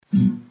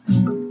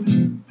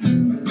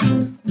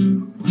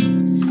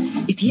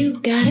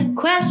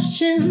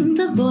question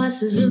the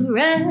voices of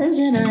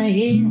resin I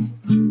hear.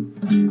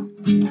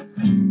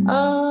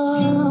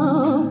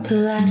 Oh,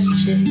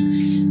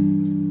 Plastics.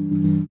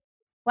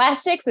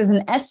 Plastics is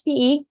an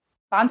SPE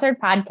sponsored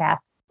podcast.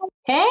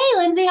 Hey,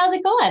 Lindsay, how's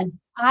it going?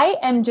 I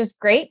am just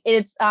great.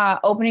 It's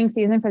opening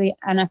season for the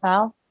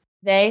NFL.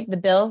 Today, the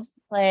Bills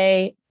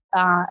play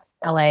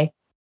LA.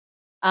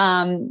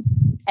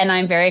 And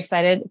I'm very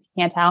excited. If you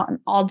can't tell, I'm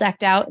all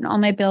decked out in all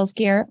my Bills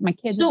gear. My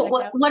kids. So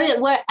what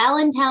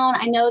Allentown?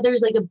 I know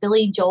there's like a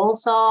Billy Joel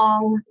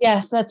song.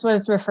 Yes, that's what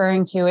it's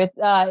referring to.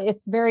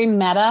 It's very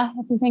meta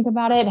if you think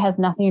about it. It has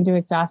nothing to do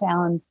with Josh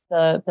Allen,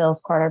 the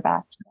Bills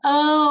quarterback.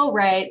 Oh,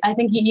 right. I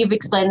think you've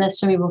explained this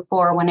to me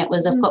before when it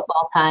was a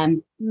football time.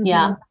 Mm-hmm.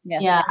 Yeah.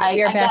 Yes. Yeah. I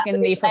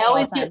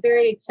always get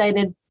very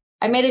excited.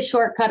 I made a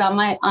shortcut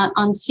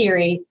on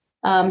Siri.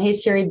 Hey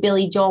Siri,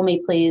 Billy Joel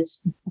me,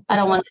 please. I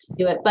don't want to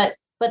do it, but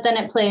then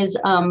it plays,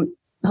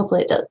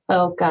 hopefully it does.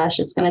 Oh gosh,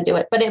 it's going to do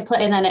it. But it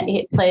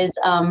plays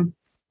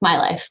My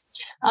Life.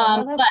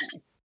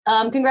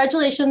 But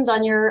congratulations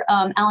on your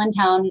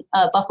Allentown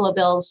Buffalo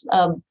Bills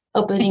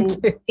opening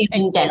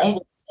season day.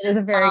 It is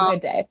a very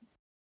good day.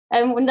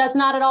 And that's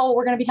not at all what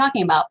we're going to be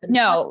talking about.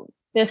 No,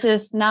 this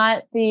is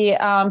not the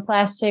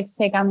Plastics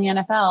take on the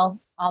NFL,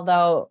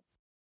 although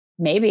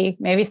maybe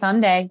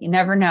someday, you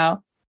never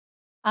know.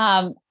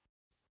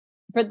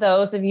 For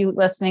those of you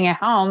listening at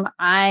home,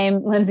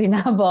 I'm Lindsay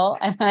Noble,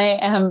 and I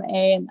am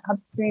an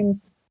upstream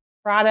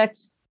product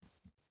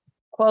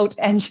quote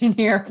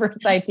engineer for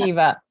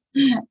Cytiva.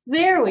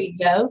 There we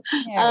go.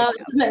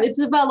 It's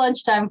about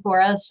lunchtime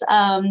for us. So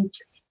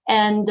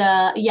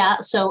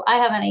I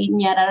haven't eaten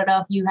yet. I don't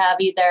know if you have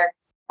either,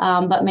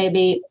 but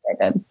maybe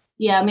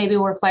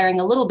we're firing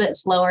a little bit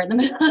slower in the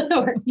middle of the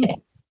workday.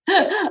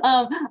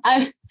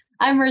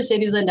 I'm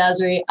Mercedes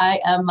Landazuri.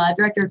 I am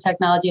Director of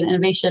Technology and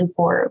Innovation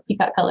for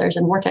Peacock Colors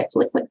and Vortex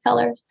Liquid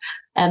Colors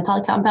and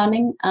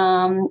Polycompounding.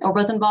 We're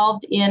both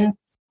involved in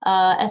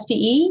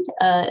SPE,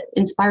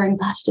 Inspiring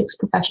Plastics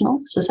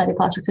Professionals, Society of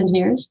Plastics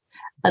Engineers.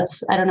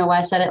 I don't know why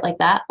I said it like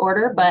that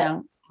order, but I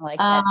like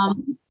that.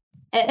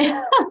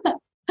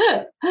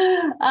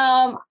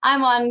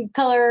 I'm on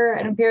Color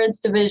and Appearance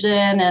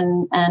Division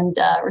and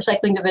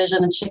Recycling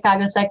Division and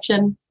Chicago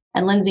section.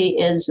 And Lindsay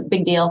is a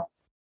big deal.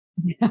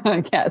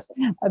 Yes,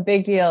 a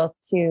big deal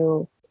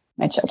to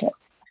my children.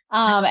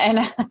 And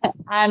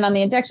I'm on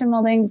the injection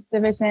molding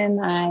division.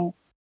 I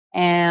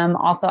am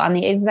also on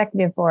the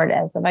executive board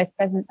as the vice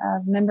president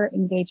of member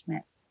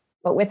engagement.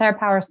 But with our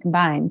powers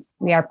combined,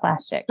 we are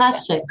Plastics.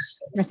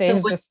 Plastics. Mercedes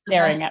is just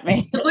staring at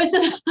me.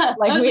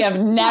 Like we have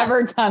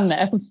never done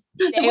this.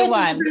 Day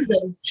one.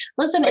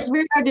 Listen, it's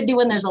very hard to do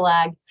when there's a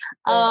lag.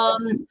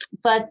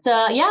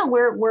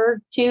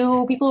 We're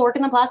two people who work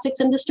in the plastics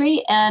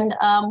industry, and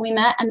we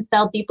met and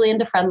fell deeply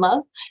into friend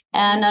love,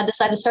 and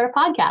decided to start a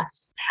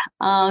podcast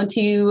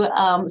to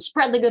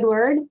spread the good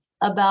word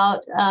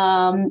about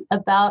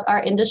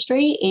our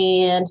industry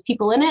and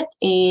people in it,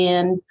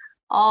 and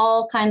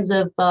all kinds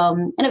of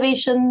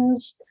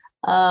innovations,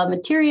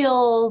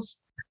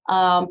 materials,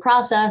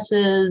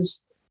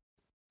 processes.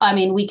 I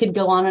mean, we could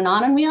go on,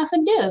 and we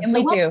often do. And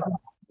we do.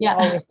 Yeah,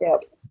 always do.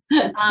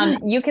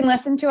 You can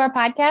listen to our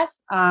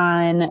podcast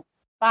on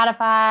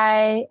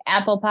Spotify,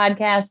 Apple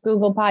Podcasts,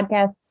 Google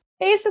Podcasts.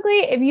 Basically,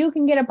 if you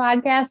can get a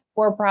podcast,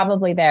 we're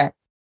probably there.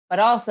 But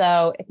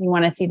also, if you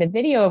want to see the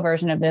video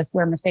version of this,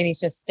 where Mercedes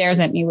just stares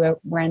at me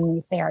when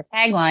we say our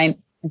tagline,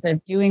 instead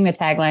of doing the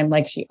tagline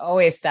like she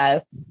always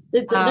does.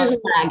 There's a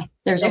lag.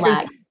 There's a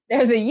lag.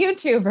 There's a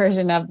YouTube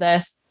version of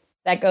this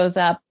that goes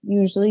up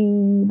usually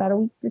about a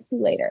week or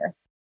two later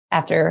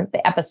after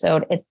the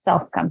episode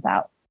itself comes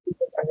out.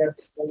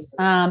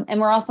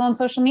 And we're also on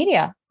social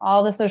media,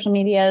 all the social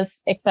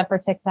medias except for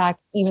TikTok,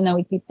 even though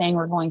we keep saying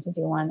we're going to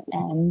do one,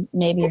 and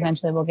maybe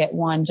eventually we'll get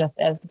one just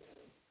as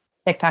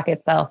TikTok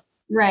itself.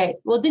 Right.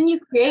 Well, didn't you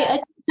create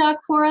a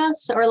TikTok for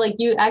us, or like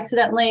you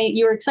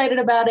were excited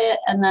about it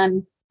and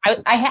then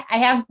I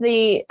have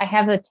the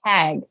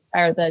tag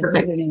or the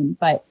username,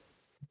 but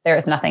there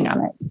is nothing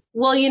on it.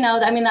 Well,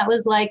 that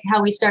was like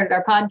how we started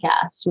our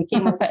podcast. We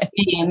came up with a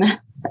name.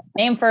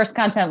 Name first,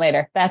 content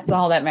later. That's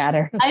all that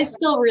matters. I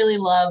still really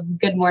love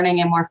Good Morning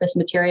Amorphous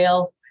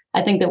Materials.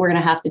 I think that we're going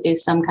to have to do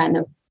some kind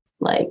of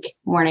like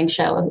morning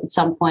show at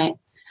some point.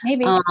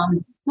 Maybe. You're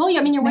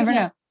waking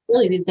up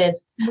early these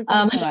days.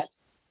 But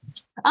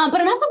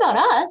enough about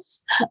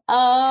us.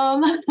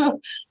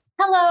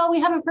 Hello, we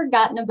haven't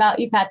forgotten about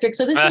you, Patrick.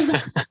 So this is,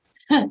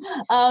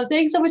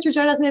 thanks so much for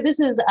joining us today. This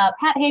is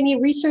Pat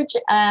Haney, Research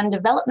and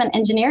Development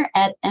Engineer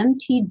at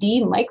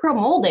MTD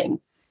Micromolding.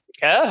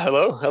 Yeah,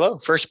 hello.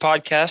 First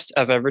podcast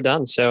I've ever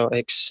done. So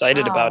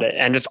excited about it.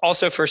 And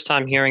also first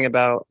time hearing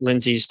about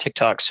Lindsay's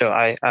TikTok. So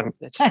I'm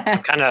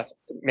kind of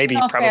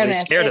probably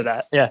scared of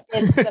that. Yeah.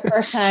 It's the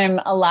first time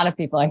a lot of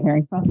people are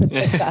hearing about the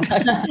TikTok.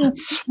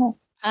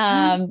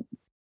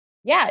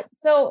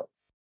 So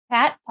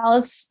Pat, tell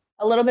us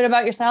a little bit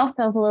about yourself.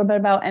 Tell us a little bit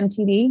about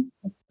MTD.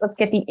 Let's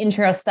get the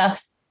intro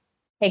stuff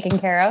taken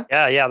care of.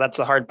 Yeah. That's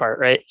the hard part,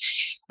 right?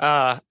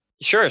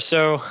 Sure.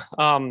 So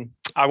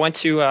I went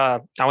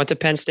to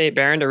Penn State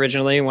Behrend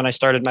originally when I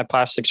started my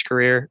plastics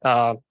career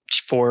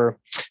for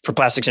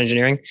plastics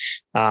engineering,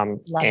 after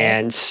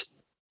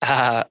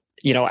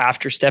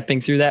stepping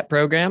through that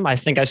program, I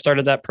think I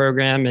started that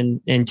program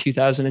in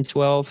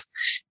 2012,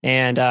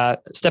 and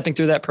stepping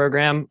through that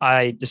program,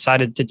 I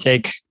decided to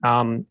take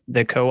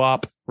the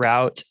co-op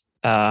route.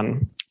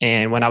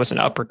 And when I was an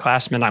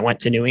upperclassman, I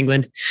went to New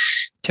England,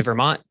 to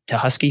Vermont, to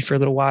Husky for a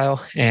little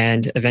while,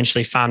 and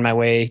eventually found my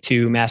way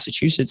to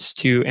Massachusetts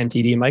to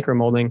MTD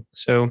Micromolding.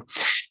 So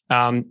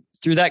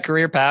through that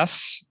career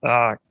path,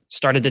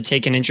 started to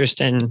take an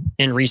interest in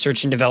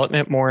research and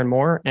development more and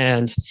more.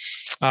 And,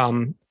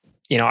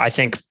 I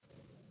think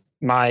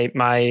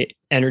my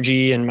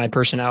energy and my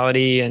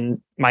personality and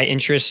my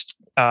interest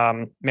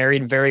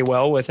married very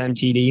well with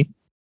MTD,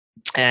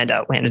 and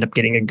we ended up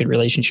getting a good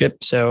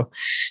relationship. So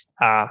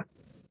I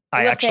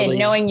actually,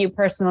 knowing you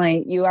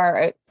personally, you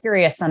are a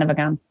curious son of a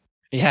gun.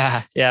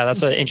 Yeah.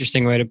 That's an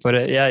interesting way to put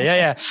it.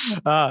 Yeah.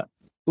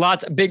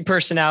 Big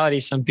personality,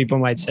 some people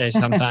might say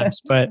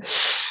sometimes, but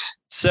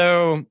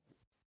so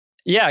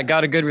yeah,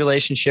 got a good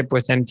relationship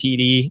with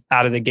MTD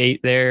out of the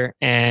gate there,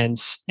 and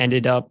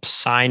ended up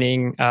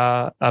signing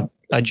a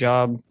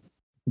job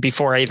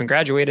before I even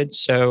graduated.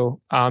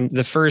 So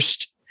the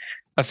first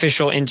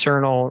official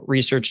internal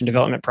research and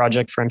development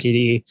project for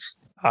MTD,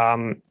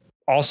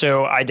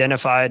 also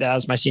identified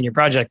as my senior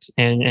project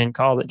in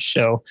college.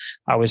 So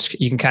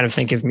you can kind of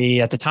think of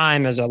me at the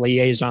time as a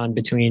liaison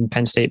between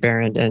Penn State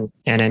Behrend and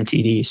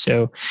MTD.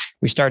 So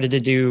we started to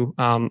do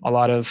a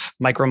lot of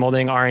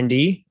micromolding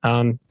R&D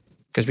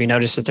because we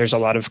noticed that there's a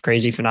lot of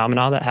crazy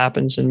phenomena that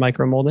happens in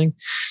micromolding.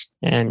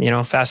 And,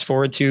 fast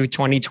forward to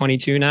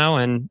 2022 now,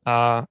 and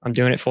I'm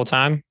doing it full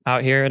time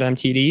out here at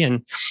MTD,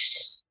 and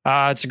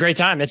it's a great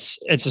time. It's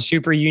a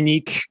super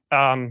unique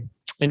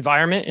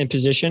environment and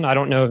position. I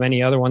don't know of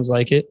any other ones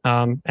like it.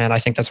 And I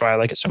think that's why I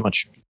like it so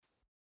much.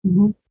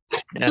 Mm-hmm.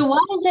 Yeah. So why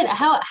is it,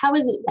 how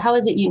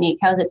is it unique?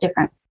 How is it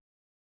different?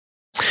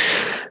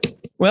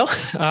 Well,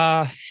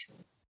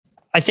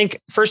 I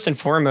think first and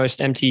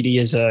foremost, MTD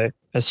is a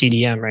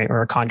CDM, right?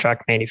 Or a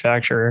contract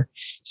manufacturer.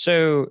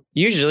 So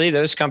usually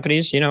those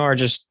companies, are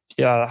just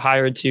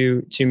hired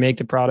to make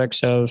the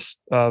products of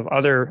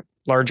other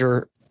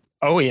larger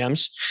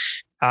OEMs.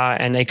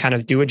 And they kind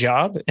of do a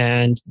job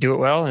and do it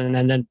well. And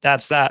then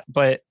that's that.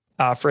 But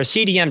for a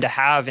CDM to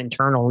have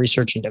internal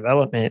research and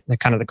development,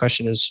 the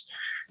question is,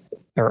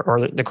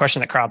 or the question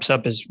that crops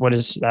up is, what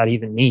does that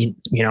even mean?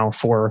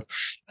 For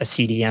a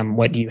CDM,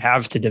 what do you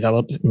have to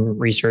develop and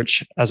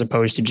research as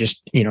opposed to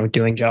just,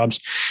 doing jobs?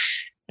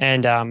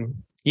 And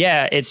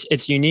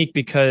it's unique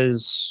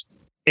because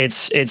we're a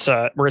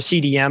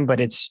CDM, but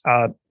it's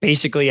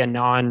basically a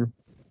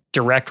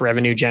non-direct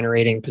revenue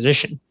generating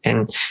position.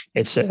 And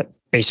it's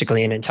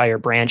basically an entire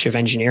branch of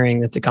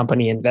engineering that the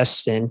company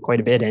invests in quite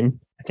a bit in.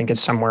 I think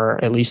it's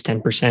somewhere at least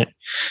 10%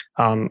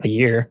 a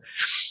year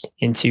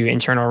into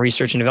internal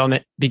research and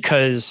development,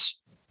 because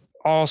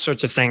all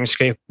sorts of things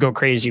go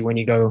crazy when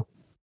you go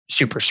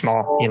super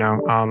small.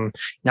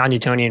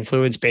 Non-Newtonian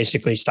fluids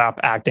basically stop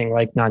acting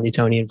like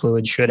non-Newtonian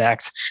fluids should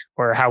act,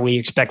 or how we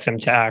expect them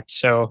to act.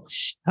 So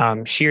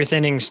shear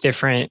thinning's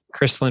different,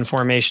 crystalline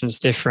formation's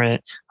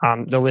different.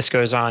 The list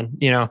goes on,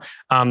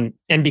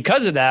 and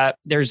because of that,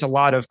 there's a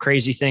lot of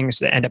crazy things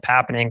that end up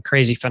happening,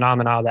 crazy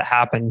phenomena that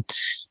happen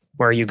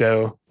where you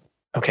go,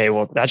 okay,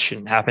 well, that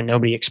shouldn't happen.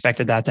 Nobody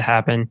expected that to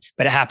happen,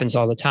 but it happens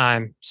all the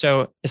time.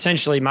 So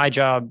essentially my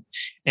job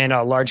in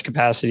a large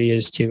capacity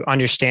is to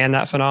understand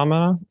that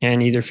phenomena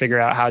and either figure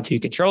out how to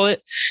control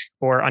it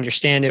or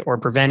understand it or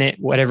prevent it,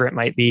 whatever it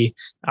might be,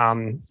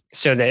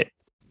 so that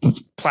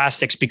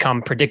plastics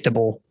become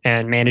predictable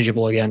and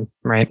manageable again.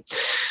 Right.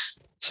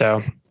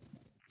 So,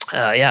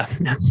 yeah.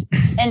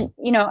 And,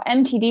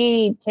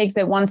 MTD takes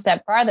it one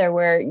step farther,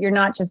 where you're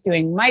not just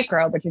doing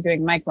micro, but you're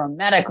doing micro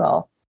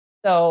medical.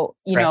 So,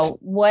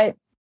 what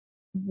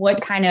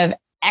kind of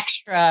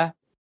extra,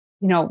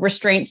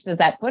 restraints does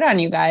that put on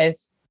you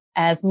guys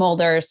as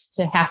molders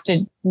to have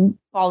to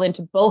fall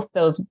into both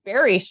those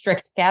very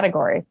strict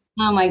categories?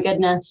 Oh my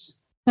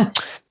goodness.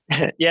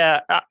 Yeah.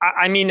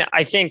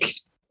 I think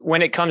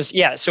when it comes,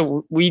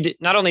 so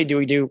not only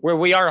do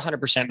we are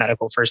 100%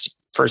 medical first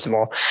of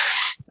all.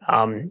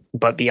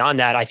 But beyond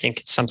that, I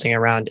think it's something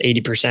around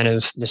 80%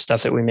 of the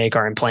stuff that we make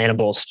are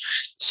implantables.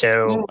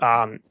 So,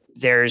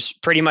 there's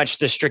pretty much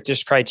the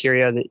strictest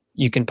criteria that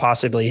you can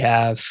possibly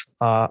have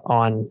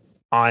on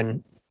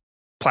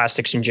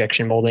plastics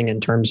injection molding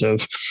in terms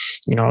of,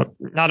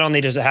 not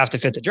only does it have to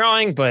fit the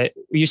drawing, but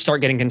you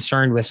start getting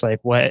concerned with like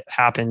what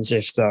happens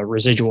if the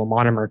residual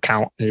monomer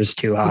count is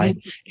too high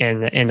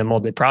in the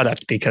molded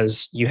product,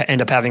 because you end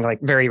up having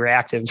like very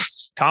reactive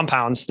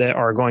compounds that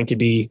are going to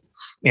be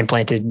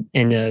implanted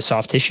in the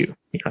soft tissue.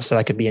 So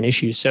that could be an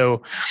issue.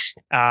 So,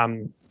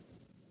 I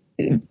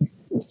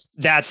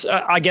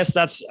guess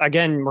that's,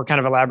 again, we're kind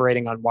of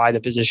elaborating on why the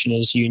position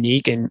is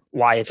unique and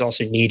why it's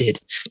also needed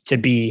to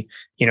be,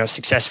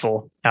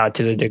 successful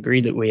to the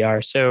degree that we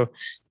are. So,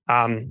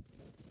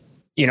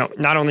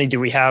 not only do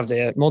we have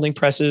the molding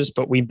presses,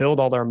 but we build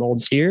all our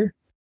molds here.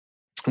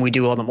 we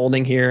do all the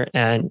molding here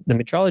and the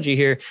metrology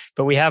here,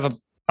 but we have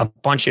a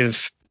bunch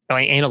of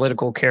like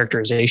analytical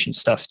characterization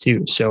stuff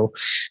too. So,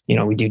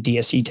 we do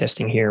DSE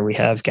testing here. We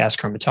have gas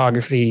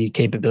chromatography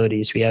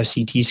capabilities. We have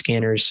CT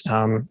scanners.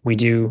 We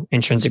do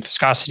intrinsic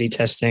viscosity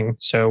testing.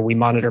 So we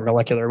monitor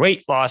molecular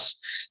weight loss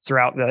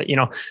throughout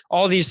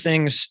all these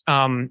things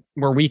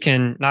where we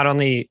can not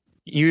only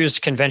use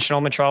conventional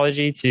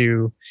metrology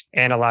to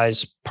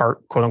analyze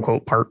quote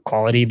unquote part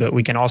quality, but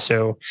we can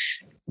also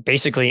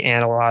basically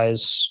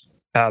analyze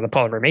the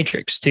polymer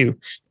matrix too,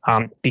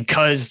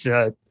 because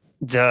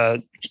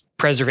the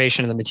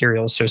preservation of the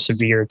material is so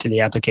severe to the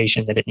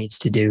application that it needs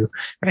to do,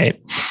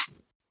 right?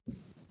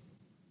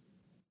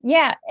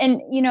 Yeah.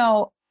 And,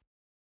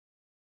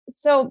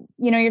 so,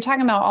 you're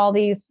talking about all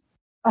these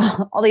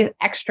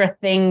extra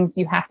things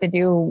you have to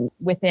do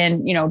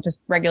within, just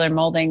regular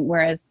molding.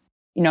 Whereas,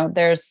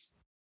 there's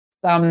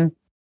some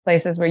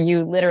places where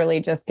you literally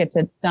just get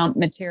to dump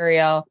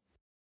material,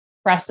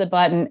 press the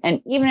button.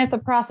 And even if the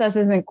process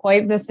isn't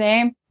quite the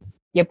same,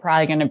 you're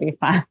probably going to be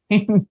fine.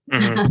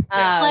 Mm-hmm.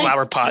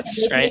 Flower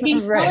pots, right?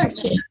 Color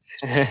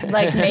chips.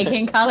 Like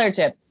making color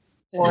chips,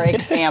 for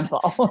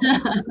example.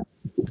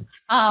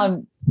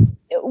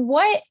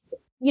 What,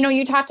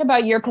 you talked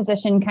about your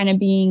position kind of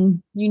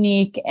being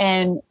unique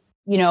and,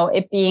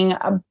 it being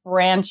a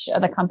branch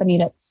of the company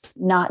that's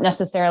not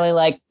necessarily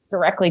like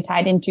directly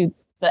tied into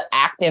the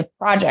active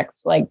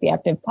projects, like the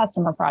active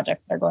customer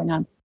projects that are going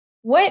on.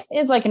 What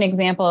is like an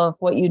example of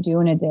what you do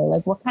in a day?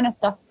 Like what kind of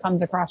stuff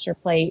comes across your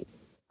plate?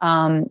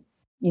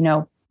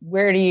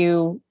 Where do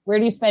you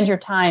spend your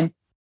time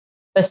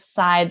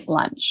besides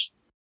lunch?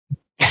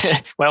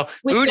 Well,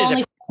 food is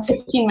only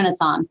 15 minutes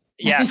on.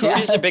 Yeah, food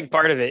is a big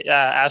part of it.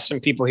 Ask some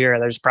people here.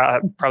 There's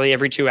probably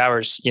every 2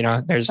 hours,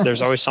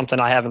 there's always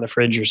something I have in the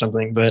fridge or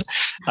something. But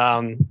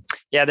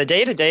the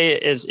day to day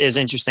is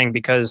interesting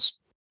because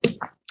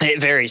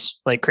it varies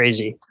like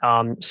crazy.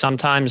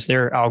 Sometimes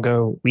I'll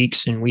go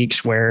weeks and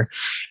weeks where,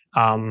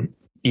 I'm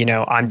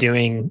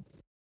doing.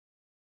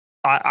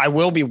 I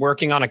will be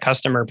working on a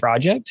customer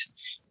project,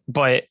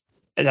 but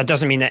that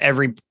doesn't mean that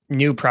every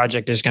new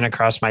project is going to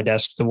cross my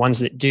desk. The ones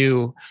that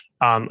do,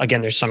 again,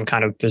 there's some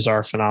kind of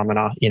bizarre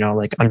phenomena,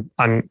 like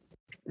I'm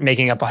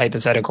making up a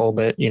hypothetical,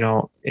 but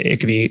it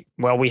could be,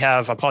 well, we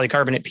have a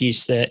polycarbonate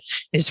piece that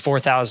is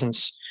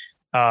 4,000ths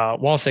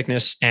wall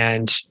thickness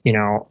and,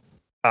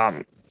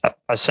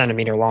 a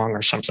centimeter long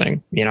or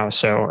something,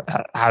 so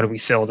how do we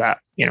fill that,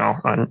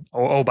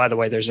 by the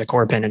way, there's a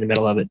core pin in the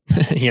middle of it,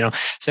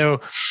 so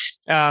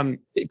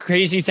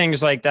crazy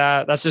things like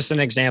that. That's just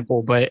an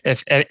example. But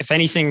if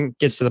anything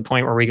gets to the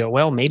point where we go,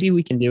 well, maybe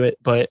we can do it,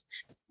 but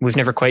we've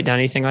never quite done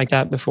anything like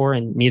that before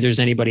and neither is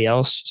anybody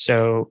else.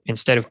 So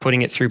instead of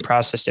putting it through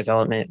process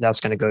development, that's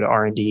going to go to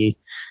R&D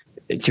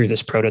through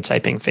this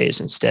prototyping phase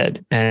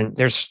instead. And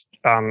there's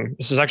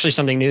this is actually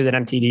something new that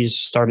MTD's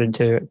started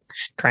to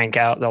crank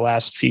out the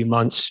last few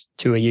months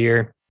to a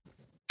year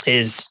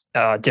is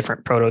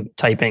different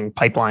prototyping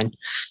pipeline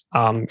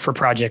for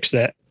projects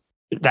that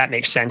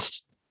makes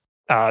sense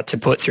to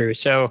put through.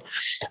 So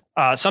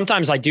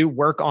sometimes I do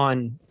work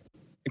on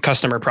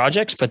customer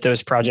projects, but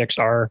those projects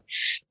are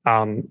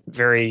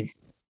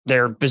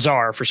they're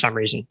bizarre for some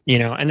reason,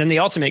 and then the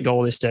ultimate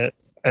goal is to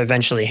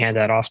eventually hand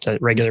that off to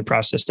regular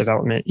process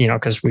development,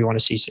 because we want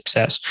to see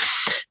success.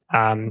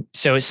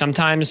 So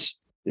sometimes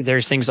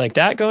there's things like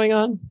that going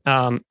on.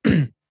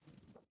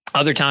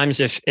 Other times,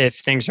 if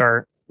things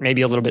are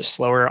maybe a little bit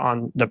slower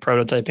on the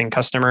prototyping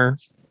customer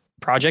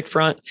project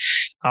front,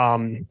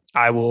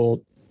 I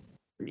will,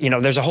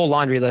 there's a whole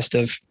laundry list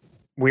of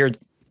weird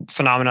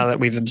phenomena that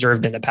we've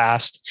observed in the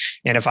past.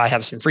 And if I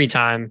have some free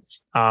time,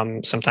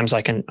 sometimes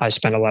I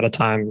spend a lot of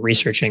time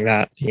researching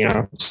that,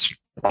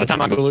 a lot of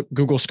time on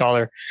Google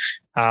Scholar,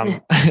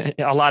 a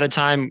lot of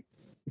time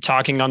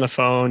talking on the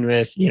phone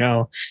with,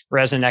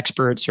 resin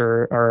experts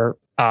or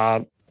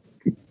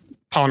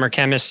polymer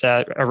chemists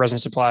at a resin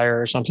supplier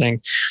or something,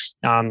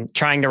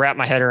 trying to wrap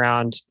my head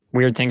around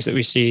weird things that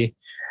we see.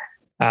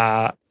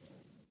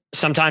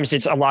 Sometimes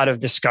it's a lot of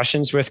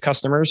discussions with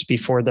customers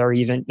before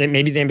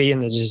maybe they be in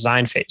the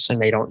design phase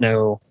and they don't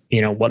know,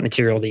 what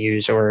material to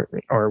use or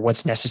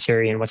what's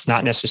necessary and what's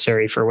not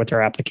necessary for what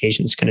their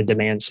application is going to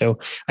demand. So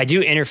I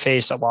do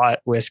interface a lot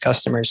with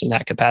customers in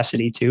that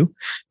capacity too,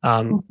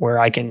 where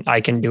I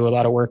can do a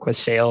lot of work with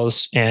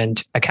sales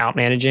and account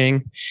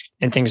managing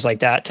and things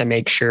like that to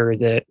make sure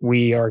that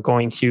we are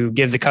going to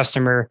give the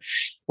customer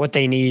what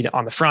they need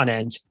on the front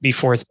end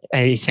before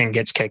anything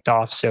gets kicked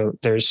off. So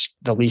there's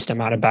the least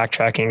amount of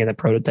backtracking in the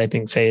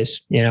prototyping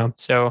phase,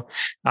 So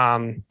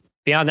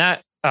beyond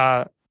that,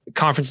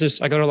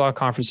 conferences, I go to a lot of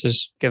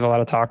conferences, give a lot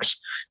of talks.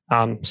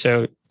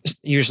 So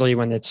usually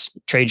when it's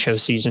trade show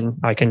season,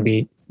 I can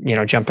be,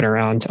 jumping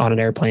around on an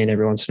airplane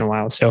every once in a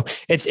while. So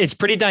it's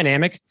pretty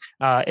dynamic.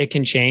 It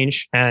can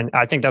change. And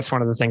I think that's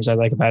one of the things I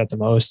like about it the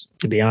most,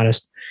 to be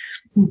honest.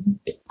 And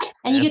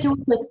you get to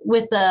work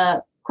with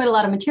quite a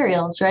lot of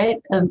materials,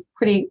 right? A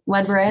pretty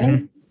wide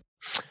variety.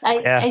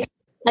 Mm-hmm.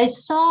 I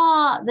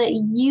saw that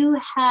you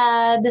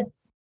had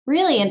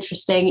really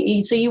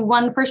interesting. So you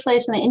won first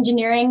place in the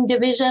engineering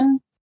division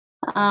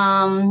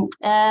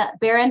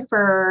Baron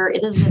for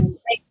it is in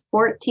grade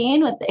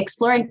 14 with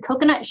exploring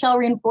coconut shell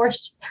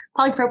reinforced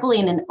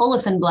polypropylene and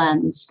olefin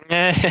blends.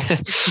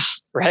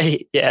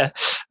 Right. Yeah.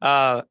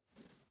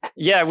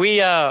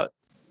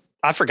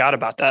 I forgot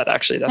about that.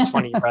 Actually, that's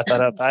funny you brought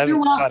that up. I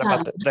haven't thought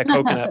about the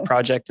coconut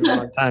project in a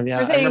long time. Yeah,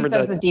 I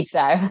remember the deep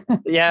dive.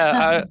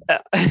 Yeah,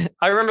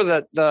 I remember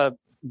that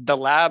the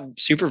lab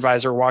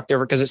supervisor walked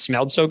over because it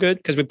smelled so good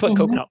because we put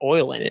coconut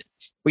oil in it.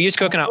 We used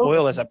coconut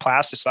oil as a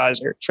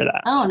plasticizer for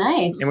that. Oh,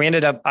 nice.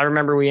 And I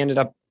remember we ended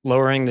up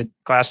lowering the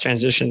glass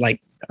transition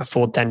like a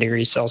full 10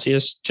 degrees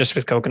Celsius just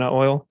with coconut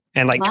oil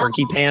and like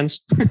turkey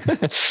pans,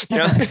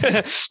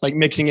 like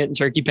mixing it in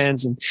turkey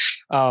pans and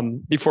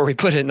before we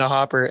put it in the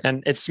hopper,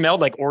 and it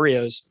smelled like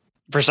Oreos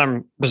for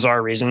some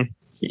bizarre reason.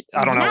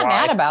 I don't know why. I'm not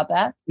mad about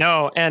that.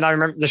 No. And I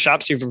remember the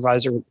shop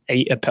supervisor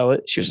ate a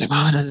pellet. She was like,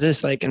 "Oh, what is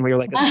this like?" And we were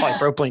like, "That's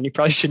polypropylene. You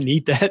probably shouldn't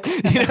eat that."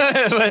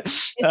 But,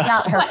 it's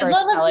not her first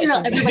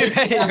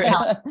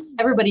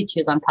everybody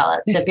chews on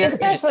pellets.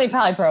 Especially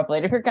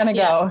polypropylene. If you're going to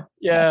go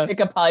pick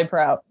a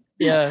polypro.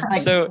 Yeah. Like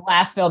so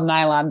glass filled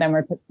nylon, then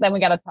we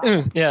got to talk.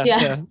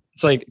 Yeah.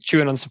 It's like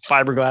chewing on some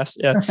fiberglass.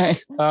 Yeah.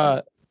 Right.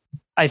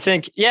 I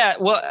think,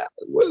 well,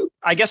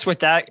 I guess with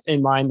that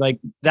in mind, like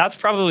that's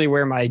probably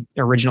where my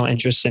original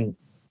interest in,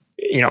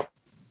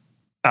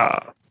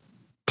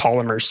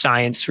 polymer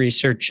science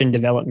research and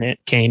development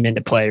came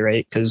into play,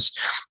 right? Because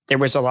there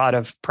was a lot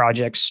of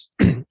projects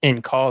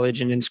in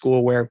college and in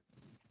school where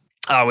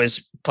I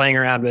was playing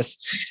around with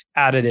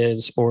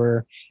additives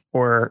or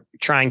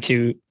trying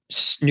to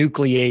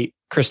nucleate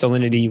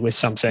crystallinity with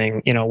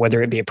something,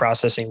 whether it be a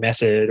processing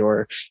method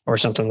or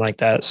something like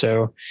that.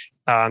 So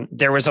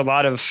there was a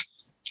lot of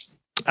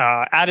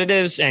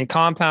additives and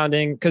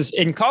compounding because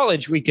in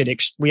college we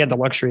had the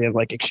luxury of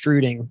like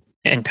extruding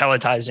and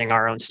pelletizing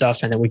our own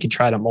stuff, and then we could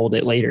try to mold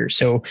it later.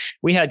 So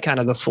we had kind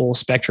of the full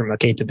spectrum of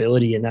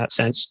capability in that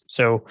sense.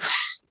 So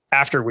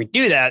after we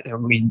do that,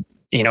 we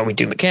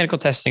do mechanical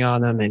testing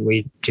on them, and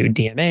we do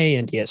DMA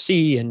and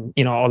DSC and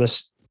all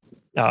this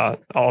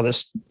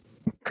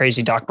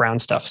crazy Doc Brown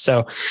stuff.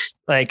 So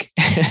like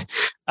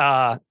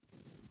that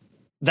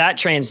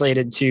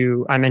translated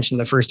to, I mentioned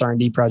the first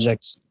R&D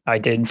project I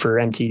did for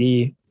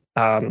MTD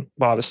while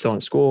I was still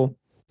in school.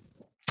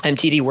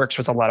 MTD works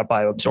with a lot of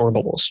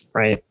bioabsorbables,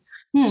 right?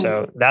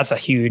 So that's a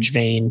huge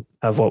vein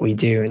of what we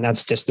do. And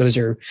that's just, those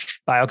are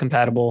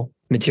biocompatible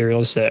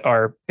materials that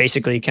are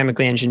basically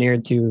chemically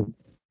engineered to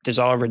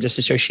dissolve or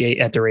disassociate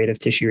at the rate of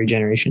tissue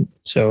regeneration.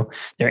 So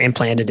they're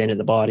implanted into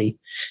the body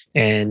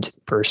and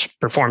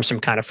perform some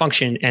kind of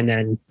function, and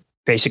then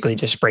basically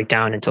just break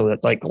down into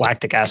like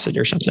lactic acid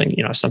or something,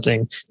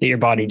 something that your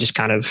body just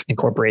kind of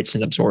incorporates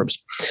and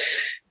absorbs.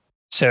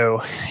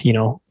 So,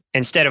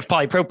 instead of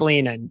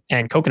polypropylene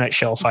and coconut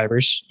shell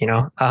fibers,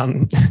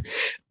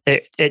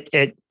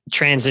 it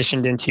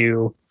transitioned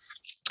into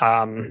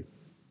bioabsorbables,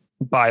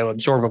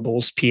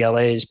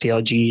 PLAs,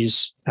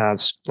 PLGs,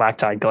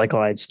 lactide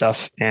glycolide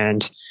stuff.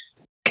 And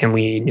can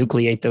we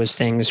nucleate those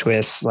things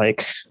with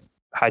like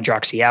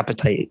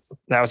hydroxyapatite?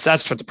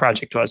 That's what the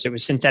project was. It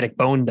was synthetic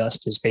bone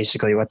dust is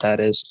basically what that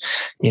is,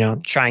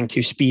 trying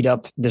to speed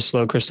up the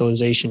slow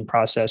crystallization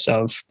process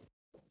of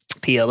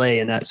PLA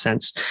in that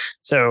sense.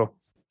 So,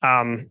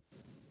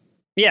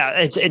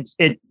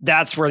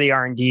 that's where the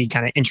R&D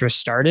kind of interest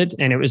started,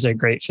 and it was a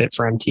great fit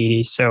for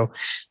MTD. So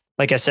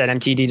like I said,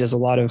 MTD does a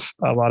lot of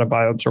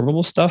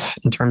bioabsorbable stuff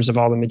in terms of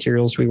all the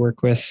materials we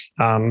work with,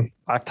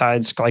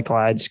 lactides,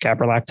 glycolides,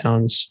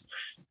 caprolactones,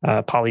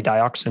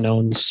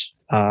 polydioxanones,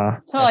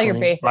 all your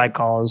basics,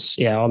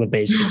 glycols, all the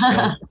basics.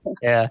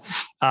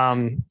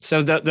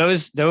 So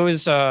those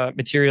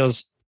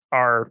materials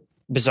are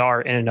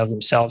bizarre in and of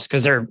themselves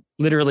because they're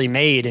literally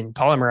made and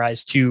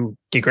polymerized to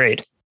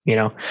degrade.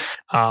 So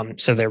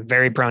they're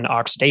very prone to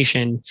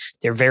oxidation.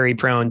 They're very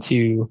prone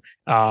to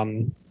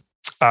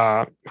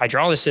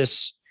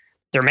hydrolysis.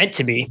 They're meant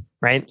to be,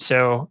 right?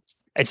 So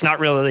it's not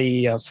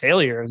really a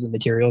failure of the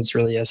material. It's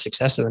really a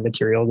success of the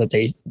material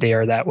that they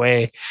are that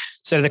way.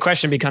 So the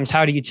question becomes,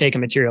 how do you take a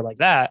material like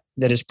that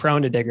is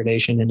prone to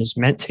degradation and is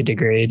meant to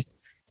degrade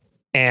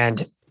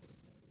and,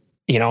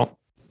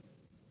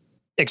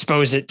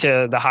 expose it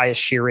to the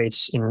highest shear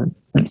rates in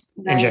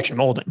injection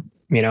molding?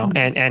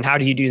 And how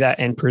do you do that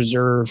and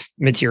preserve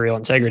material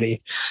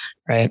integrity?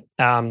 Right.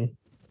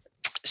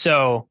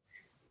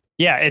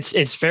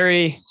 It's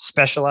very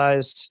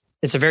specialized.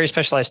 It's a very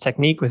specialized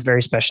technique with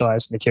very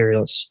specialized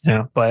materials,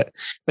 but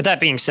with that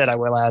being said, I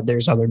will add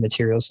there's other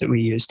materials that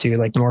we use too,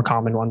 like the more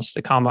common ones,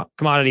 the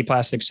commodity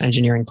plastics,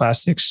 engineering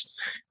plastics,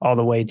 all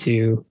the way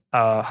to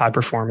high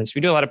performance.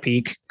 We do a lot of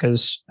PEEK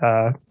because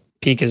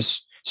PEEK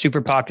is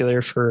super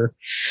popular for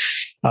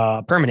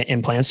permanent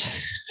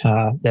implants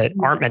that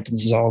aren't meant to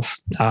dissolve,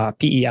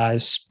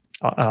 PEIs,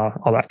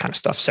 all that kind of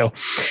stuff. So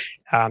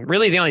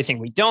really the only thing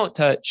we don't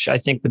touch, I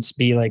think, would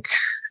be like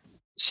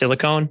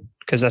silicone,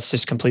 because that's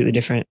just completely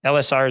different.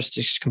 LSR is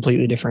just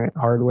completely different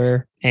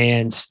hardware.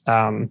 And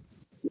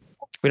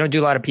we don't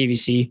do a lot of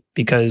PVC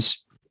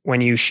because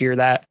when you shear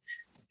that,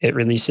 it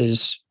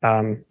releases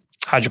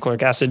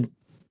hydrochloric acid,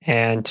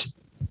 and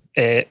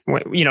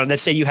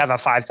let's say you have a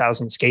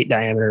 5,000 skate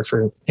diameter,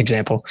 for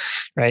example,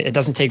 right? It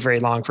doesn't take very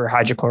long for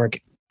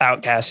hydrochloric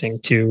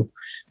outgassing to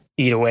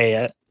eat away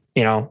at,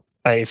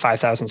 a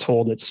 5,000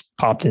 hole that's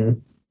popped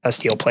in a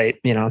steel plate,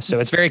 so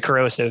it's very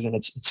corrosive and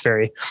it's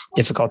very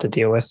difficult to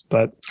deal with.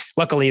 But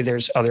luckily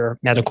there's other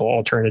medical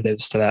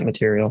alternatives to that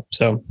material.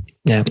 So,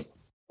 yeah.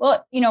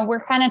 Well,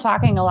 we're kind of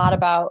talking a lot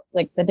about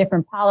like the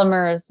different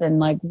polymers and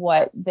like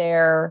what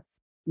their,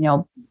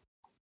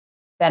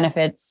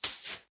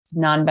 benefits,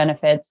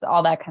 non-benefits,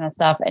 all that kind of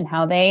stuff, and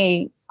how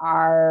they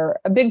are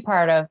a big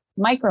part of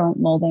micro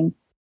molding.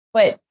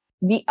 But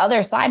the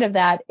other side of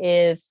that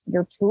is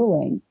your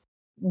tooling.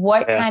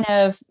 What kind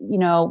of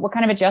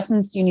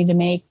adjustments do you need to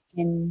make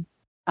in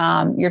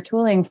your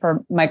tooling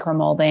for micro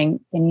molding?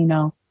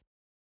 And,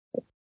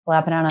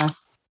 slap it on a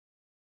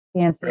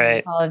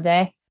fancy call it a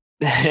day?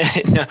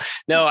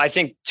 No, I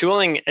think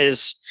tooling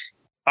is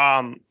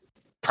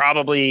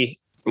probably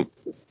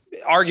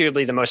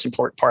arguably the most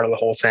important part of the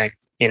whole thing.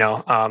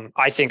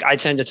 I think I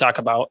tend to talk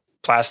about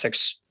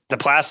the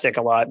plastic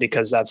a lot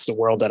because that's the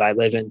world that I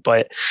live in,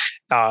 but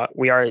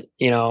we are,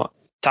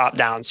 top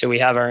down. So we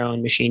have our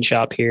own machine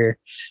shop here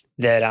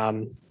that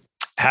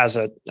has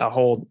a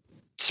whole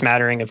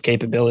smattering of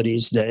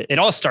capabilities. That it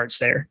all starts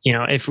there.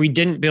 If we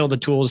didn't build the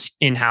tools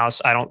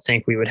in-house, I don't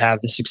think we would have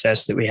the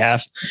success that we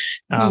have,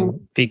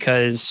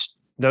 because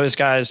those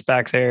guys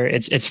back there,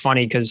 it's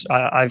funny because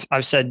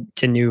I've said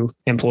to new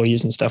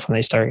employees and stuff when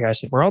they start here, I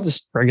said, we're all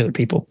just regular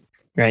people,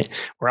 right?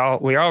 We're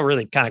all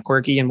really kind of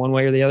quirky in one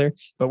way or the other,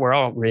 but we're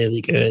all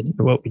really good at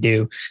what we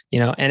do,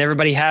 and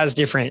everybody has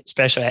different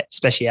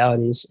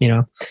specialities,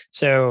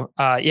 So,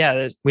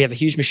 we have a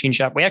huge machine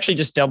shop. We actually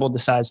just doubled the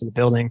size of the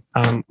building.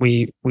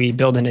 We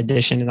built an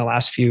addition in the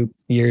last few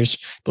years,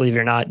 believe it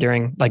or not,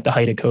 during like the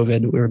height of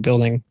COVID, we were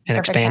building an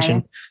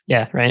expansion.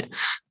 Yeah. Right.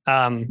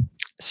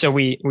 So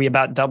we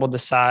about doubled the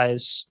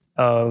size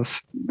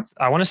of,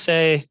 I want to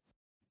say,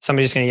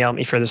 somebody's going to yell at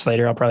me for this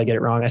later. I'll probably get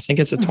it wrong. I think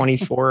it's a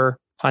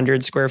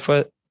 2,400 square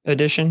foot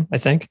addition, I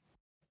think.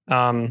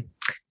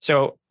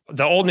 So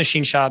the old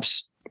machine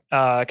shops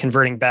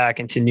converting back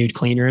into nude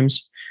clean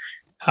rooms.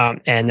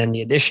 And then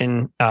the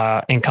addition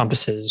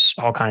encompasses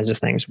all kinds of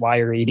things: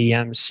 wire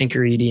EDMs, sinker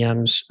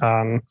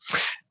EDMs.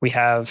 We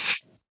have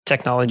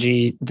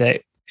technology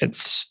that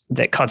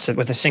cuts it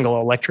with a single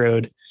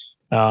electrode.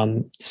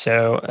 And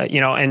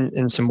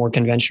some more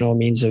conventional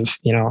means of,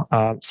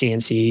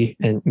 CNC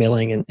and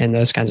milling and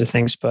those kinds of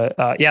things. But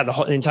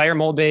the entire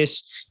mold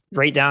base,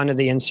 right down to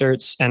the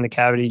inserts and the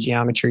cavity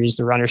geometries,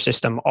 the runner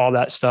system, all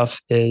that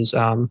stuff is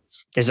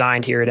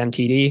designed here at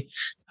MTD.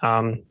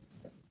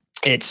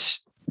 It's,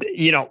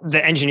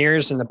 the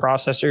engineers and the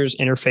processors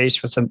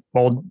interface with the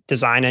mold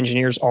design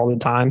engineers all the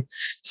time.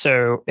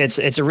 So it's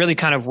a really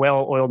kind of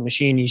well-oiled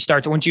machine.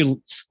 Once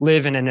you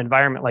live in an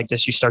environment like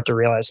this, you start to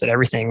realize that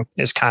everything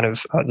is kind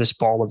of this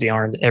ball of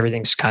yarn.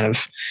 Everything's kind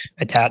of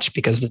attached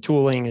because the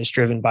tooling is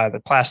driven by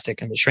the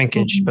plastic and the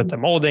shrinkage, but the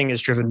molding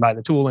is driven by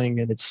the tooling,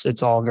 and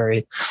it's all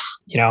very,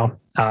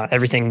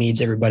 everything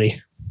needs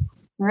everybody.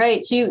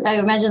 Right. So I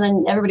imagine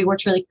then everybody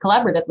works really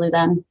collaboratively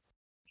then.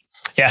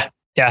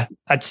 Yeah,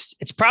 it's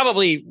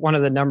probably one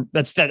of the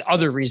that's that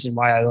other reason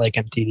why I like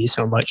MTD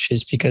so much,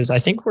 is because I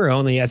think we're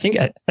only, at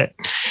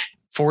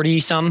 40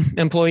 some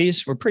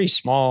employees. We're pretty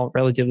small,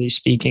 relatively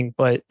speaking,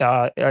 but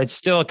it's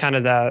still kind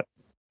of that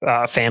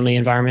family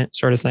environment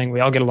sort of thing. We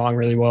all get along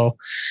really well.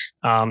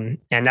 And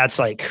that's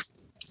like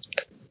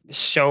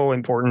so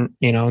important,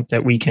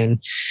 that we can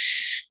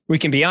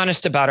be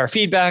honest about our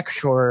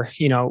feedback, or,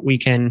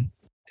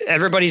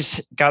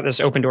 everybody's got this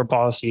open door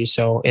policy.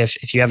 So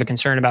if you have a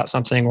concern about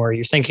something, or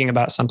you're thinking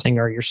about something,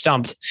 or you're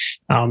stumped,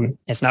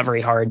 it's not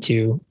very hard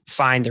to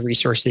find the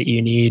resource that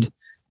you need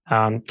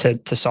to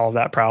solve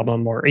that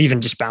problem, or even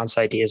just bounce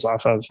ideas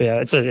off of.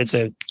 Yeah, it's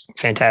a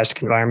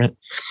fantastic environment.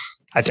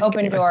 I think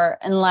open door,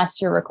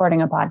 unless you're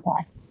recording a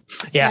podcast.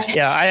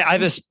 Yeah. I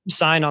have a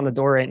sign on the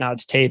door right now.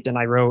 It's taped, and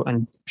I wrote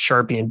on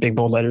Sharpie in big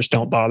bold letters,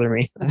 "Don't bother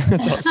me."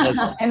 That's all it says.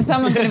 And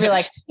someone's going to be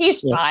like, "He's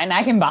fine.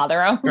 I can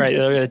bother him." Right.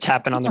 They're going to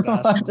tapping on the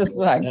basket. Just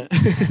like.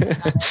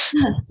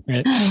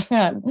 Right.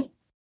 Yeah.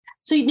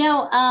 So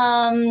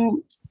now,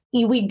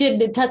 we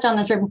did touch on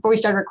this right before we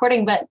started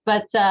recording, but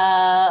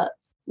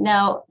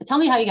now tell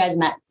me how you guys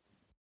met.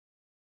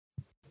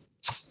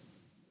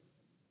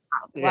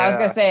 Well, I was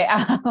going to say,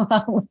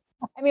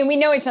 we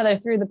know each other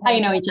through the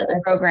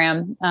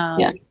program.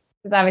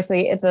 Because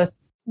obviously it's a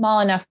small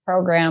enough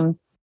program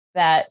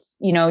that,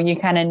 you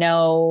kind of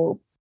know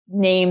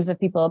names of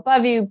people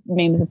above you,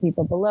 names of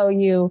people below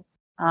you.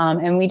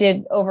 And we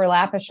did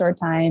overlap a short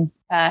time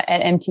at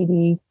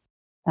MTD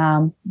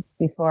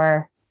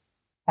before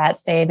Pat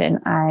stayed and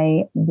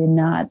I did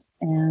not.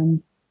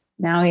 And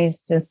now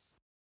he's just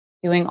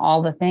doing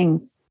all the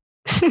things.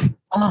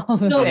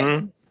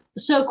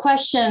 So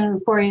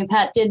question for you,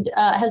 Pat,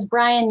 has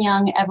Brian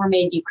Young ever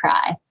made you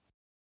cry?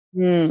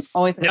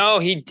 Always. No,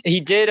 he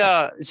did.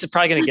 This is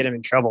probably going to get him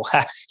in trouble.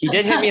 He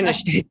did hit me in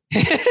the.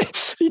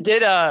 He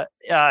did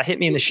hit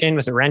me in the shin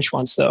with a wrench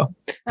once, though.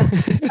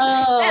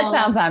 That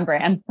sounds on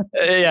brand.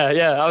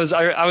 Yeah.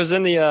 I was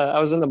in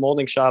the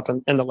molding shop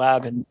and in the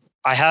lab, and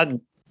I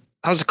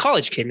was a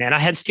college kid, man. I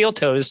had steel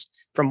toes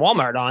from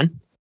Walmart on,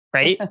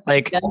 right?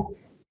 Like,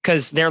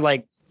 because they're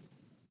like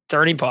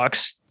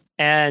 $30,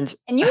 and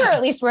you were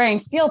at least wearing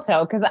steel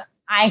toe, because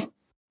I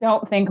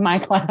don't think my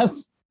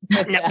class.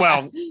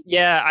 Well,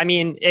 yeah. I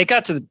mean, it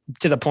got to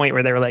the point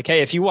where they were like,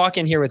 "Hey, if you walk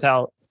in here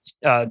without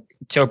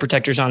toe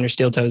protectors on your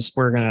steel toes,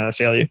 we're gonna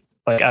fail you,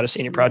 like at a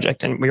senior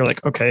project." And we were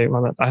like, "Okay."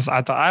 Well,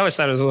 I always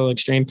thought it was a little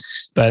extreme,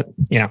 but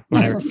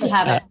whatever. Good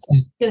habits.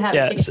 Good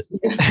habits.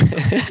 Yeah.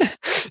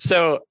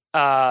 So,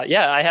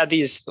 I had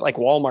these like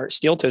Walmart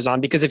steel toes on,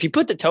 because if you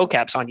put the toe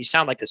caps on, you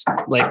sound like this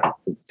like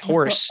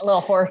horse, a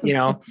little horse.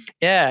 Yeah.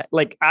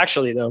 Like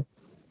actually though.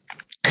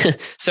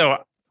 So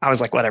I was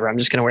like, whatever, I'm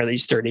just going to wear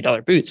these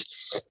 $30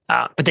 boots.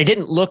 But they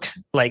didn't look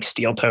like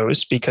steel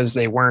toes because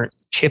they weren't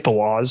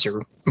Chippewas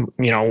or,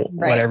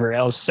 whatever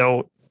else.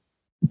 So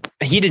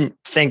he didn't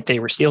think they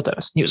were steel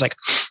toes. He was like,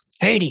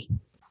 "Hey,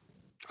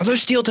 are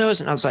those steel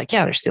toes?" And I was like,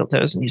 "Yeah, they're steel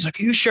toes." And he's like,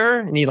 "Are you sure?"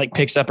 And he like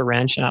picks up a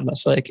wrench, and I'm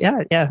just like,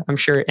 yeah, I'm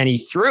sure. And he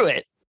threw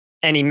it,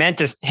 and he meant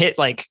to hit,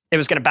 like it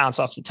was going to bounce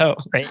off the toe.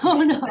 Right.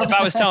 Oh no. If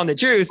I was telling the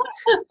truth,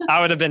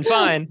 I would have been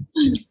fine.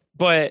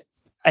 But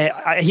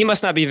he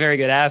must not be a very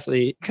good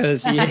athlete,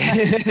 because he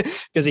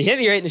hit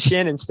me right in the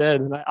shin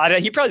instead. And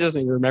he probably doesn't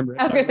even remember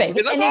it. I was going to say,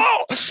 he's like,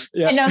 "Oh!"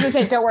 Yeah. I know this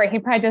is, don't worry. He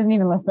probably doesn't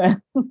even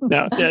listen.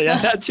 No. Yeah.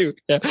 That too.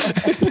 Yeah.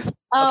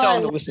 I'll tell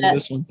him to listen to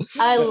this one.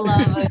 I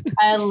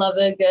love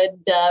a good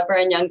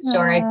Brian Young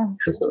story.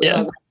 Absolutely.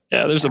 Yeah.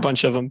 Yeah, there's a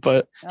bunch of them,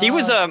 but he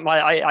was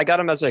I got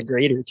him as a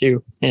grader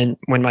too, and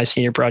when my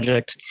senior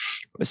project,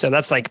 so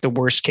that's like the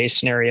worst case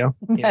scenario,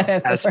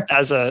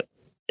 as a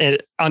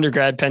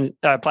undergrad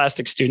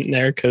plastic student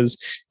there, because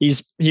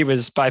he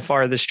was by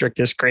far the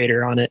strictest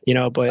grader on it,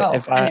 But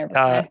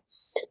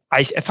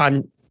if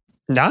I'm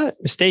not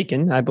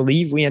mistaken, I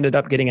believe we ended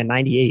up getting a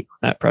 98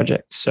 on that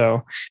project,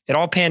 so it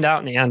all panned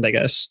out in the end, I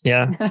guess.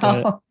 Yeah,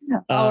 but,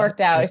 all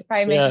worked out. He's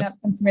probably making up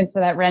some points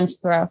for that wrench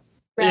throw.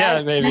 Right?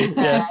 Yeah, maybe.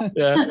 Yeah.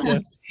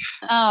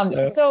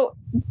 So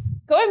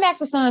going back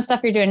to some of the stuff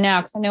you're doing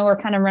now, because I know we're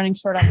kind of running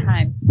short on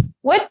time.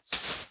 Tell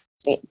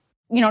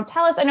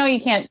us, I know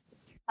you can't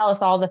tell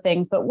us all the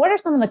things, but what are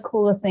some of the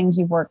coolest things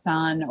you've worked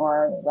on,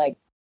 or like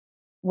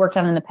worked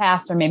on in the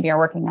past, or maybe are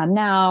working on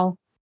now?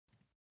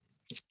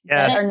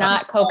 Yeah. That are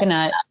not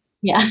coconut.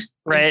 Yeah.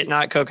 Right.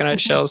 Not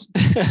coconut shells.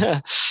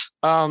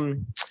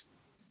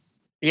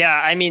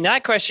 Yeah. I mean,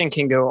 that question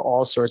can go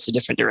all sorts of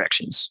different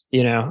directions,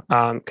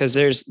 because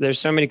there's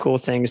so many cool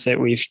things that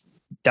we've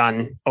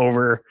done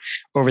over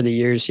the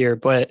years here.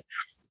 But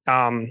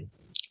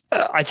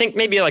I think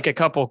maybe like a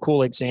couple of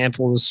cool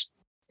examples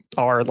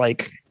are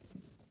like,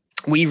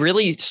 we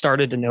really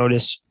started to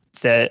notice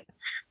that,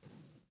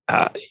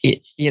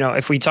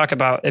 if we talk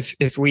about, if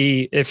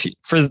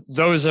for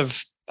those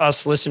of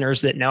us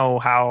listeners that know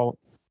how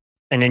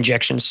an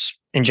injection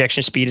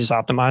speed is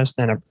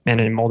optimized in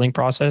a molding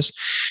process,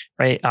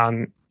 right?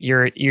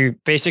 You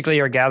basically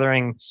are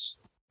gathering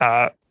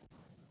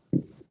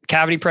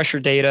cavity pressure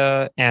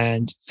data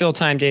and fill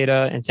time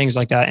data and things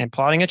like that, and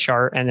plotting a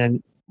chart, and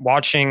then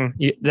watching.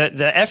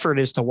 The effort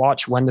is to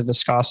watch when the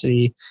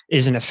viscosity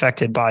isn't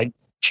affected by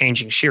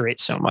changing shear rate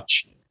so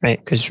much, right?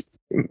 Because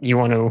you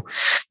want to,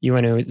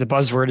 the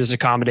buzzword is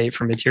accommodate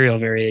for material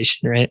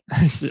variation, right?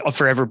 It's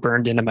forever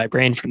burned into my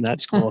brain from that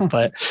school.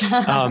 But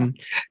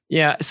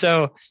yeah,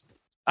 so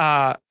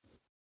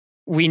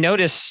we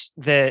notice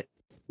that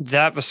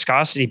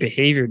viscosity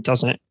behavior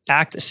doesn't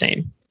act the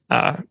same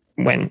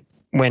when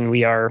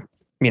we are,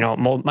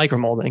 micro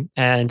molding.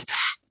 And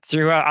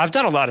throughout, I've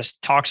done a lot of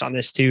talks on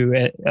this too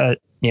at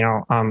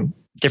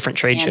different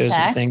trade shows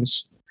and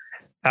things.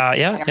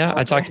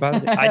 I talked about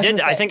it. I did.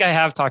 I think I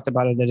have talked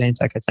about it at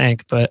Antec, I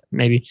think, but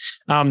maybe.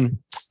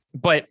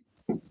 But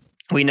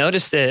we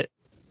noticed that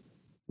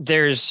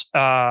there's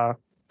a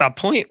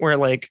point where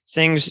like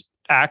things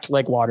act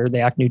like water,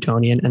 they act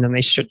Newtonian, and then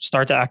they should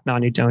start to act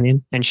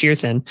non-Newtonian and shear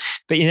thin.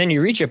 But then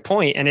you reach a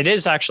point, and it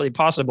is actually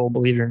possible,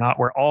 believe it or not,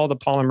 where all the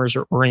polymers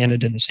are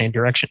oriented in the same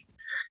direction.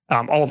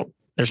 All of them.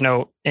 There's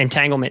no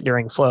entanglement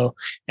during flow.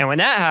 And when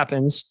that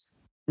happens,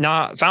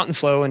 fountain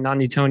flow and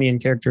non-Newtonian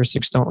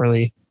characteristics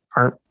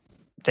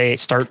they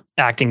start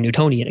acting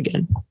Newtonian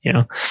again,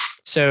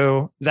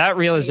 So that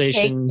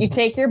realization, you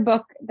take your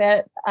book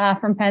that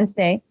from Penn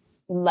State,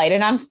 light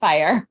it on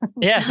fire.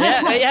 Yeah.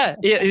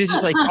 It's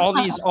just like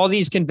all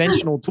these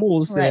conventional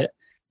tools that,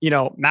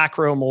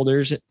 macro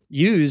molders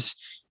use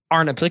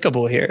aren't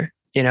applicable here,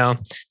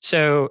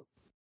 So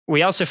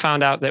we also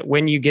found out that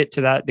when you get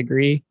to that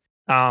degree,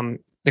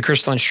 the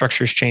crystalline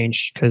structures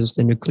change because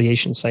the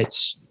nucleation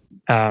sites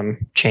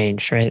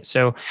change, right?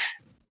 So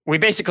we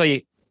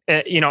basically,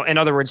 in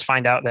other words,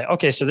 find out that,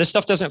 okay, so this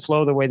stuff doesn't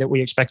flow the way that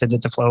we expected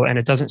it to flow, and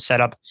it doesn't set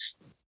up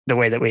the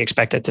way that we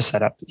expect it to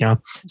set up,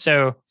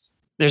 So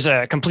there's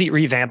a complete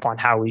revamp on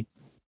how we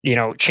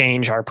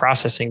change our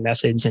processing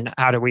methods, and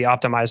how do we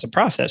optimize the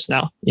process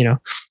now,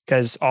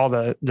 because all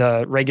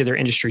the regular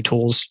industry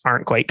tools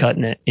aren't quite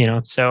cutting it,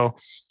 so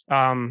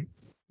kind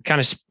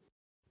of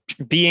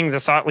being the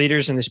thought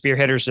leaders and the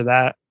spearheaders of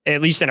that, at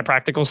least in a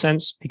practical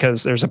sense,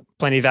 because there's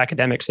plenty of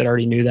academics that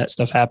already knew that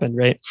stuff happened,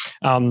 right?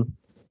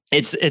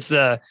 It's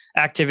the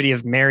activity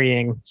of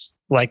marrying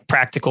like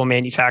practical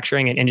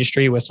manufacturing and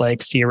industry with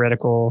like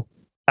theoretical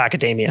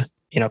academia,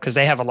 because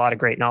they have a lot of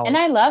great knowledge. And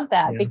I love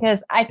that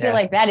because I feel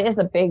like that is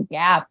a big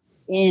gap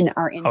in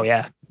our industry. Oh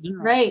yeah.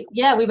 Right.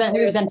 Yeah. We've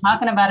been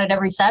talking about it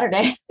every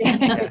Saturday.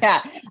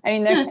 Yeah. I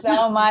mean, there's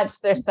so much,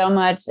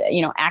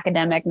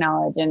 academic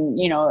knowledge and,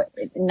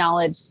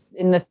 knowledge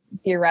in the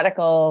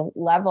theoretical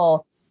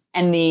level,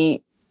 and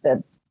the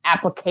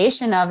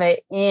application of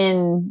it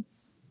in,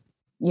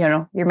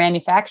 your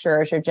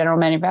manufacturers, your general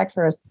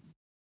manufacturers.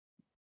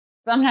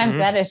 Sometimes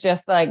that is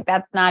just like,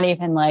 that's not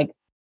even like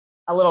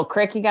a little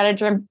creek you got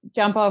to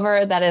jump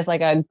over. That is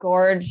like a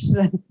gorge,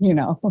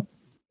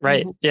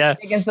 Right. Yeah.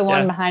 Big as the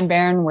one behind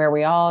Barron where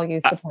we all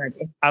used to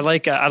party. I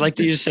like that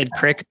you said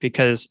crick,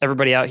 because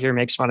everybody out here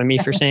makes fun of me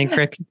for saying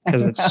crick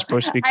because it's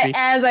supposed to be creek.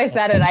 As I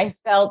said it, I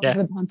felt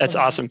that's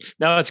awesome.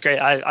 No, it's great.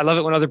 I love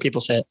it when other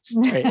people say it.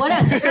 It's great. Where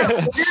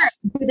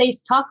do they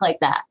talk like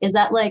that? Is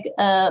that like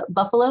a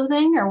Buffalo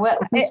thing or what?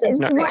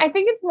 I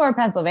think it's more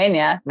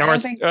Pennsylvania.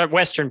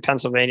 Western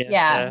Pennsylvania.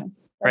 Yeah.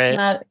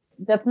 Right.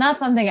 That's not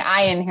something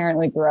I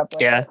inherently grew up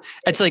with. Yeah.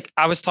 It's like,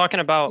 I was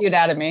talking about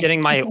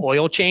getting my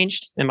oil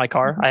changed in my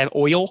car. I have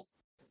oil,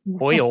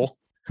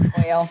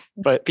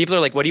 but people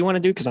are like, what do you want to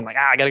do? Cause I'm like,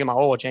 I got to get my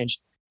oil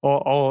changed.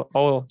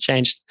 Oil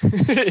changed.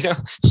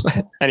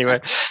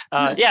 Anyway.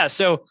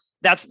 So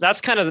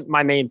that's kind of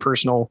my main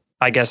personal,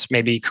 I guess,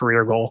 maybe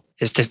career goal,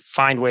 is to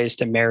find ways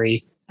to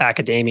marry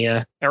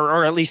academia,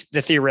 or at least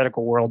the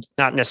theoretical world,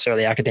 not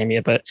necessarily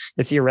academia, but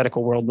the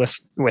theoretical world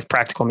with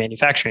practical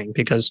manufacturing,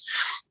 because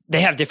they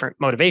have different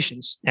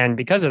motivations. And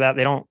because of that,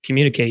 they don't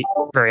communicate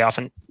very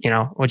often,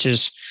 which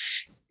is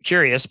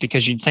curious,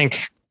 because you'd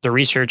think the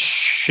research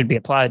should be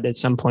applied at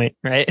some point,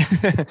 right?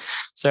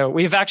 So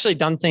we've actually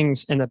done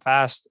things in the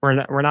past. We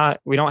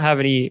don't have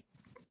any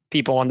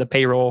people on the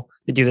payroll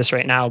to do this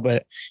right now,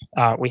 but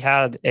we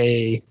had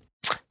a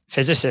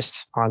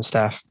physicist on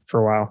staff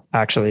for a while,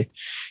 actually.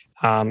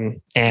 And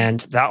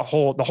the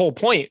whole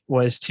point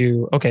was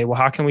to, okay, well,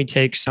 how can we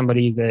take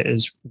somebody that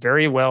is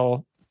very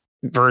well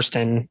versed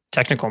and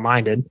technical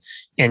minded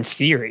in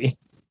theory,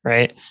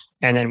 right?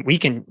 And then we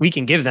can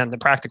give them the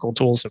practical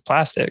tools of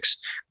plastics.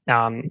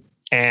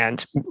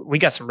 And we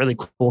got some really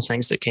cool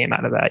things that came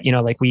out of that.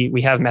 Like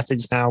we have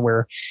methods now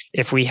where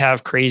if we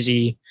have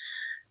crazy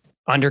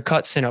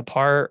undercuts in a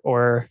part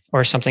or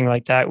something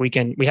like that, we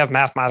have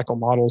mathematical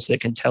models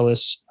that can tell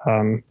us,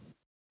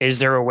 is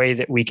there a way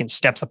that we can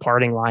step the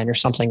parting line or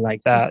something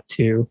like that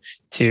to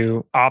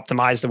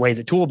optimize the way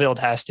the tool build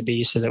has to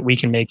be so that we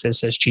can make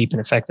this as cheap and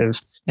effective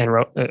and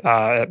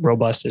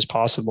robust as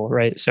possible,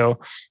 right? So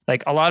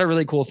like a lot of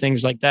really cool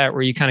things like that,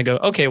 where you kind of go,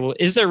 okay, well,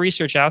 is there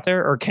research out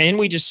there, or can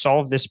we just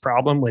solve this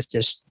problem with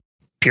just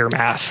pure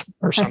math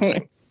or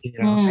something?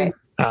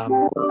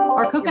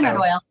 Or coconut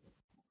oil.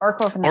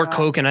 Or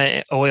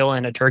coconut oil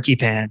in a turkey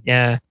pan.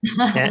 Yeah.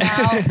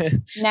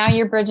 Now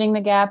you're bridging the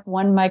gap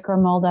one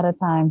micromold at a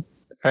time.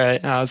 All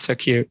right. Oh, that's so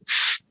cute.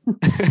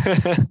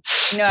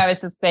 I was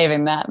just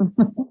saving that.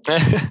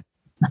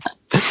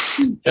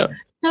 Yep.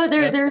 No,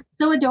 they're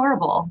so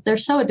adorable. They're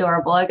so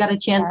adorable. I got a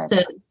chance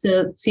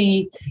to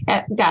see.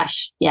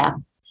 Gosh, yeah.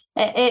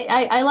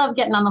 I love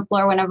getting on the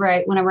floor whenever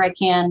I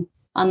can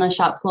on the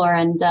shop floor,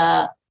 and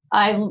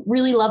I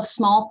really love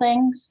small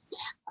things.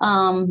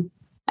 I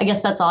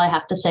guess that's all I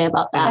have to say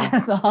about that.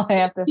 That's all I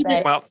have to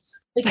say. Well,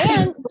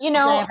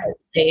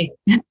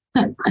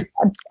 and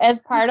as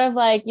part of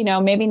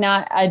maybe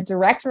not a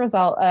direct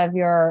result of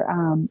your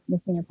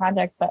senior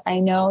project, but I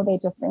know they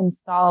just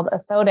installed a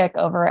Sodic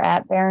over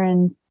at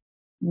Barron's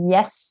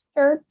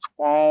yesterday.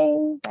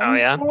 Oh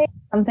yeah,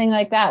 something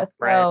like that.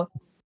 So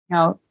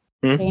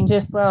change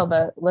is slow,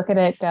 but look at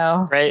it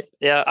go. Right.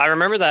 Yeah, I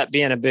remember that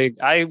being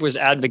I was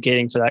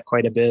advocating for that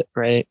quite a bit,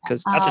 right?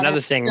 Because that's another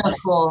thing. So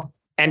cool.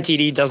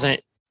 MTD doesn't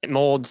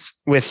mold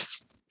with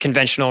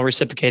conventional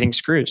reciprocating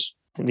screws.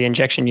 The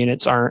injection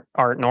units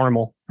aren't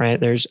normal, right?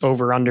 There's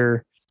over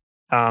under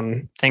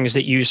things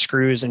that use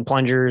screws and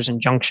plungers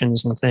and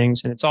junctions and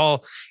things, and it's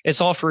all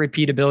for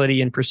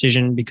repeatability and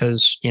precision,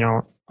 because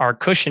our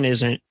cushion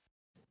isn't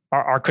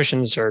our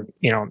cushions are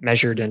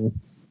measured in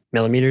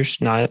millimeters,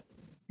 not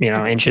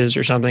inches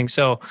or something.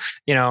 So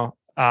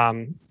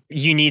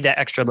you need that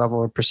extra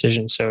level of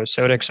precision. So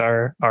Sodics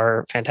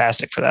are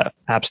fantastic for that.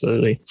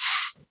 Absolutely.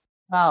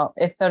 Well,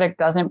 if Sodic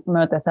doesn't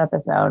promote this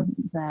episode,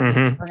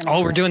 then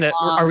we're doing the.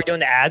 Are we doing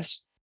the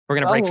ads? We're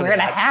gonna break. We're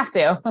gonna have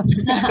to.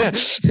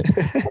 This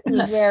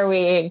is where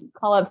we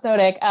call up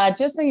Sodic.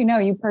 Just so you know,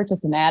 you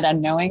purchased an ad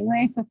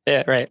unknowingly.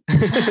 Yeah, right.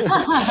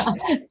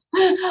 I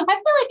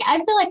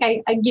feel like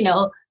I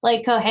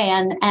like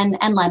Kohan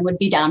and Len would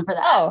be down for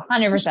that. Oh,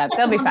 100%.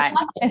 They'll be fine.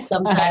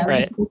 Sometime.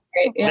 Right.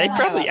 Yeah. They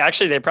probably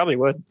would. Probably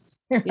would.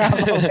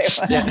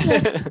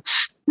 Yeah.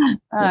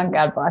 Oh,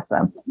 God bless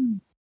them.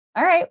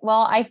 All right.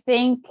 Well, I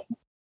think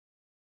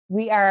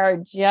we are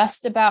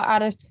just about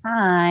out of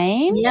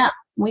time. Yeah,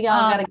 we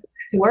all got to go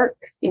to work,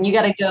 and you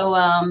got to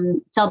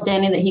go tell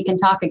Danny that he can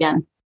talk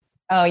again.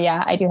 Oh,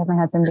 yeah. I do have my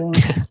husband being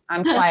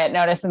on quiet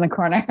notice in the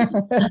corner.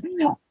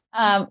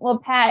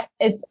 Well, Pat,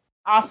 it's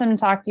awesome to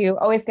talk to you.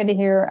 Always good to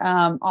hear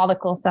all the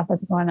cool stuff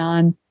that's going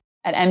on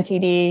at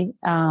MTD.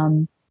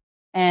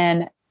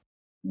 And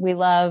we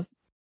love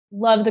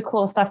the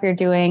cool stuff you're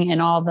doing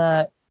and all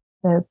the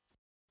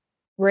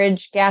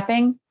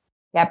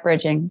gap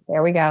bridging.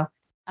 There we go.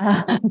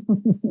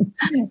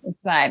 It's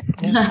fine.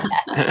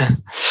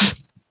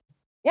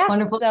 Yeah.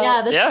 Wonderful. So,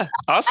 yeah.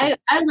 Awesome.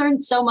 I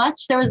learned so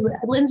much. There was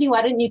Lindsay.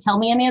 Why didn't you tell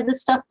me any of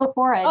this stuff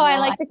before? I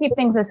like to keep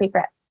things a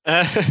secret.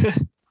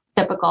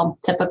 Typical.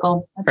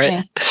 That's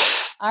right. Me.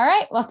 All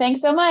right. Well, thanks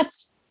so much.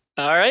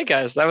 All right,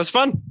 guys. That was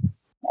fun.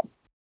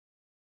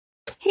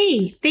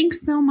 Hey,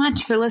 thanks so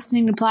much for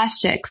listening to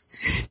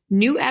Plastics.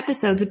 New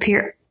episodes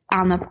appear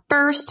on the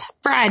first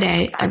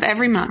Friday of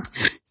every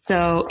month.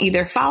 So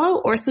either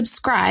follow or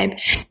subscribe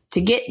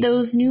to get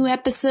those new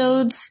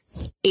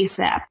episodes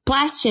ASAP.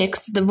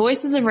 Plastics, the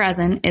Voices of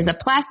Resin, is a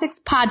plastics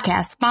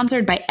podcast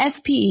sponsored by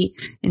SPE,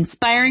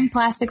 Inspiring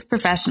Plastics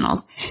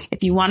Professionals.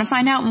 If you want to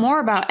find out more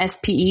about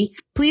SPE,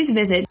 please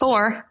visit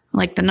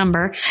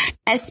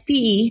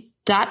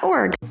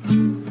SPE.org.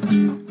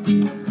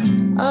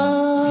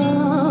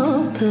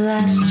 Oh,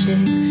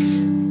 plastics.